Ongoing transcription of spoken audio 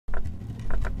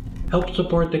Help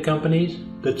support the companies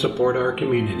that support our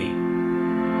community.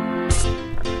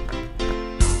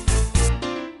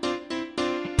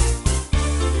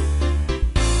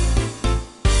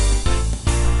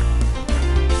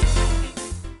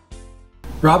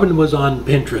 Robin was on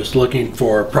Pinterest looking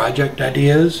for project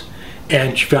ideas,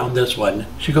 and she found this one.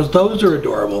 She goes, "Those are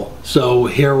adorable." So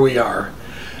here we are.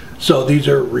 So these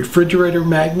are refrigerator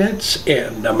magnets,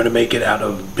 and I'm going to make it out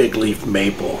of big leaf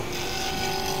maple.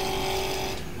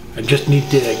 I just need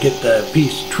to get the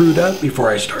piece trued up before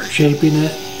I start shaping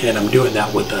it, and I'm doing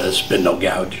that with a spindle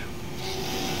gouge.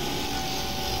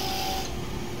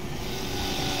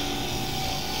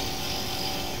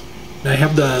 I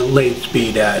have the lathe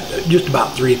speed at just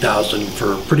about 3,000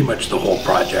 for pretty much the whole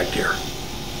project here.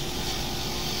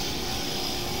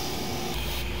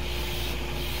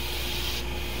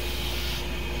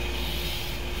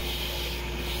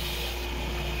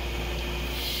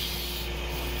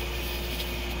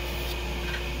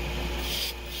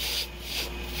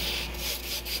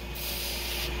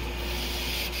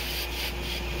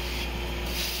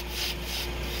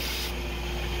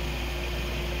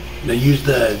 And I use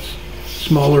the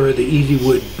smaller of the Easy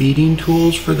Wood beading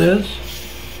tools for this.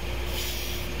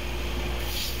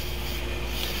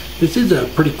 This is a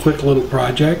pretty quick little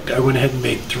project. I went ahead and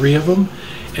made 3 of them,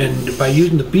 and by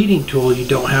using the beading tool you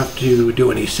don't have to do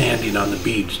any sanding on the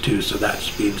beads too, so that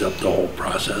speeds up the whole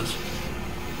process.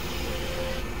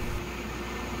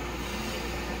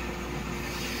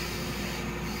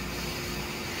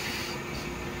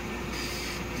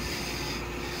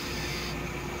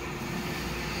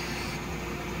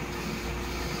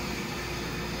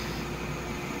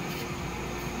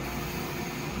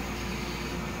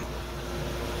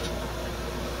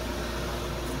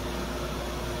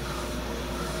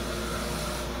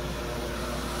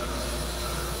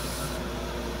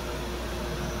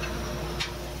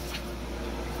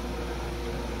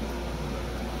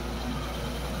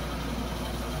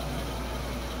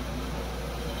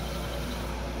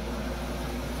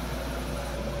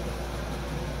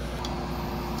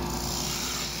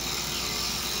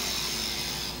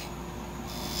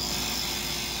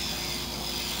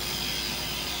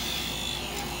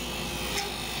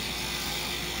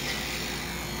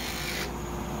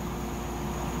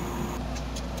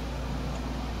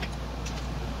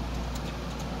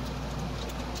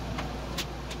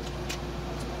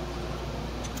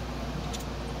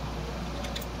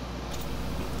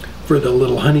 For the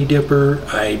little honey dipper,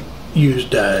 I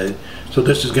used, so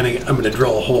this is I'm gonna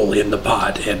drill a hole in the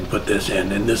pot and put this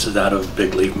in, and this is out of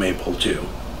big leaf maple too.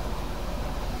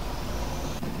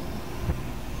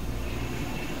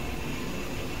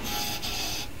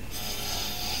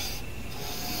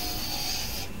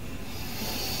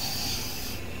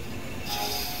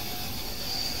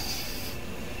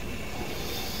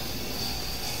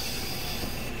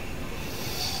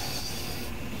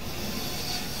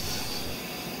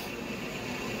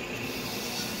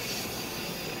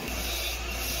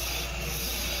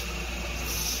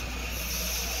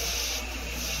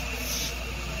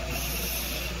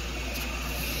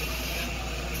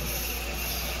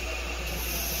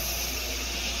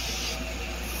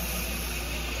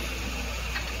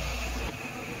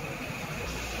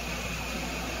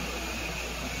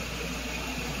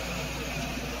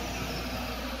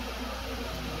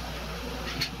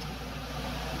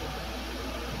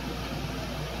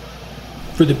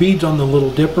 For the beads on the little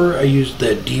dipper, I used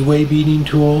the D-Way beading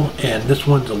tool, and this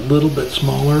one's a little bit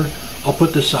smaller. I'll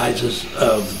put the sizes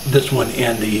of this one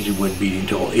and the Easy Wood beading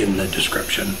tool in the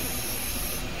description.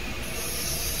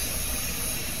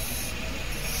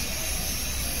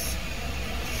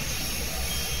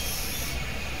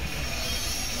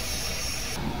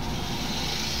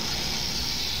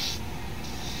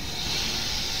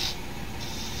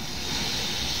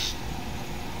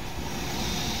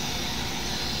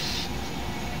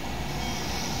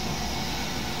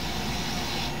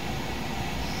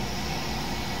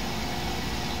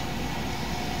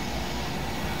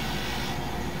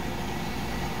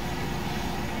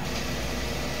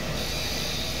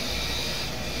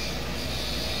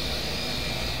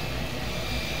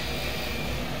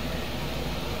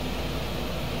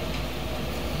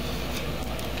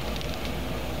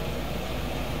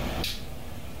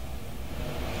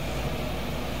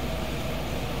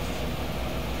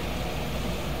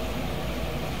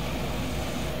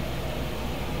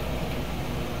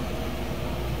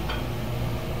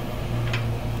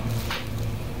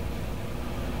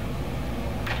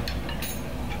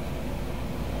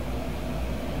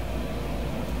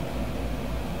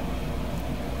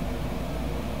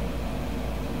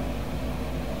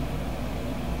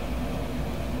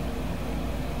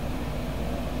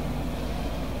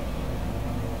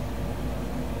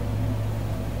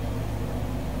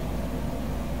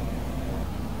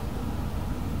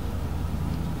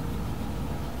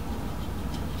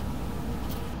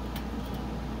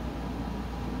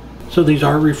 So these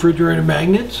are refrigerator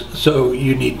magnets, so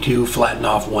you need to flatten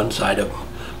off one side of them.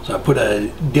 So I put a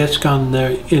disc on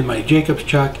there in my Jacobs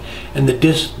chuck, and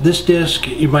this disc,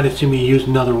 you might have seen me use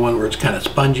another one where it's kind of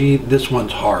spongy. This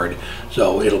one's hard,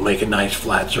 so it'll make a nice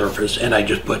flat surface, and I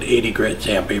just put 80 grit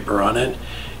sandpaper on it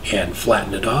and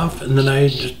flatten it off, and then I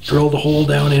just drilled a hole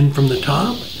down in from the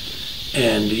top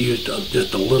and used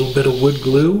just a little bit of wood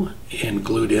glue and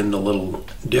glued in the little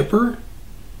dipper.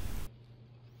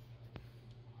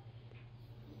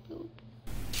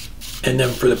 And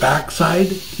then for the back side,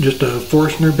 just a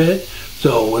Forstner bit.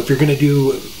 So if you're going to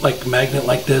do like a magnet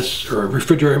like this or a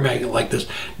refrigerator magnet like this,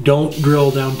 don't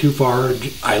drill down too far.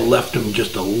 I left them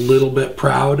just a little bit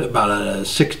proud, about a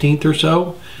 1/16 or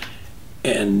so,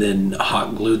 and then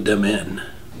hot glued them in.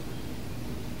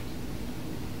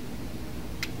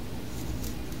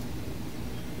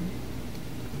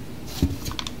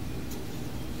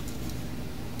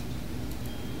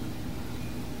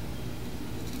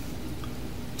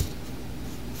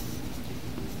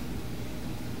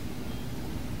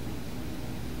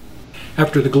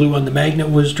 After the glue on the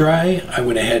magnet was dry, I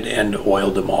went ahead and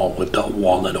oiled them all with the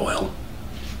walnut oil.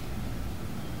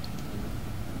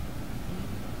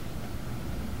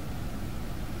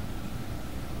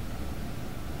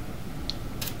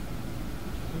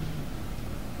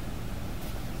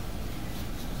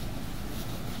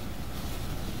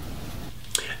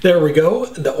 There we go.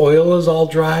 The oil is all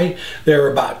dry.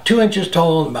 They're about 2 inches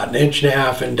tall and about 1.5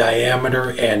 inches in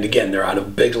diameter. And again, they're out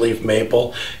of big leaf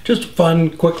maple. Just a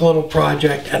fun, quick little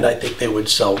project. And I think they would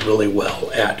sell really well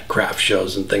at craft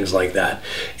shows and things like that.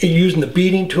 Using the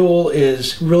beading tool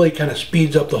is really kind of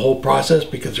speeds up the whole process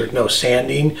because there's no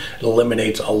sanding. It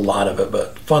eliminates a lot of it,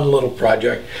 but fun little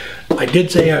project. I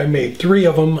did say I made 3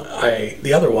 of them.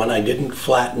 The other one I didn't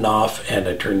flatten off, and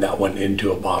I turned that one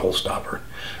into a bottle stopper.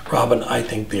 Robin, I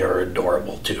think they are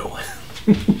adorable too.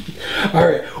 All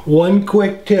right, one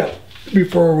quick tip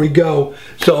before we go.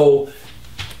 So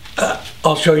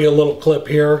I'll show you a little clip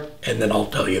here, and then I'll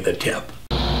tell you the tip.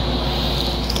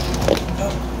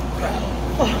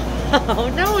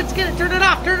 Oh no, it's gonna turn it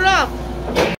off, turn it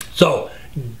off. So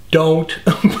don't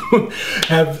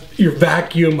have your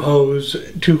vacuum hose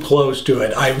too close to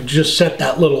it. I just set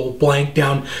that little blank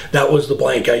down. That was the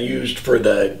blank I used for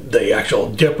the actual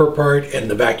dipper part, and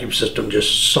the vacuum system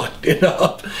just sucked it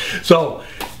up. So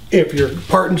if you're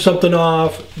parting something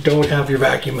off, don't have your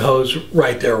vacuum hose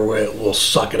right there where it will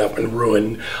suck it up and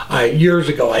ruin. Years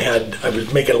ago I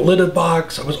was making a lidded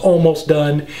box. I was almost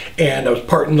done, and I was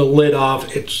parting the lid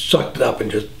off. It sucked it up and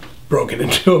just broke it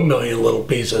into a million little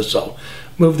pieces. So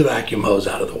move the vacuum hose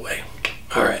out of the way.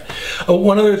 All right.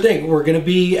 One other thing, we're going to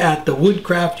be at the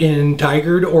Woodcraft in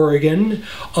Tigard, Oregon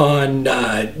on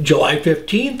July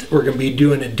 15th. We're going to be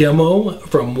doing a demo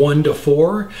from 1 to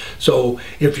 4. So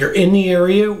if you're in the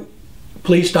area,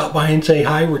 please stop by and say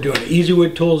hi. We're doing an Easy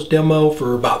Wood Tools demo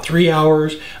for about 3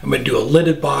 hours. I'm going to do a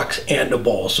lidded box and a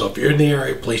bowl. So if you're in the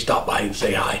area, please stop by and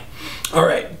say hi. All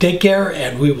right. Take care,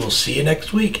 and we will see you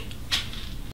next week.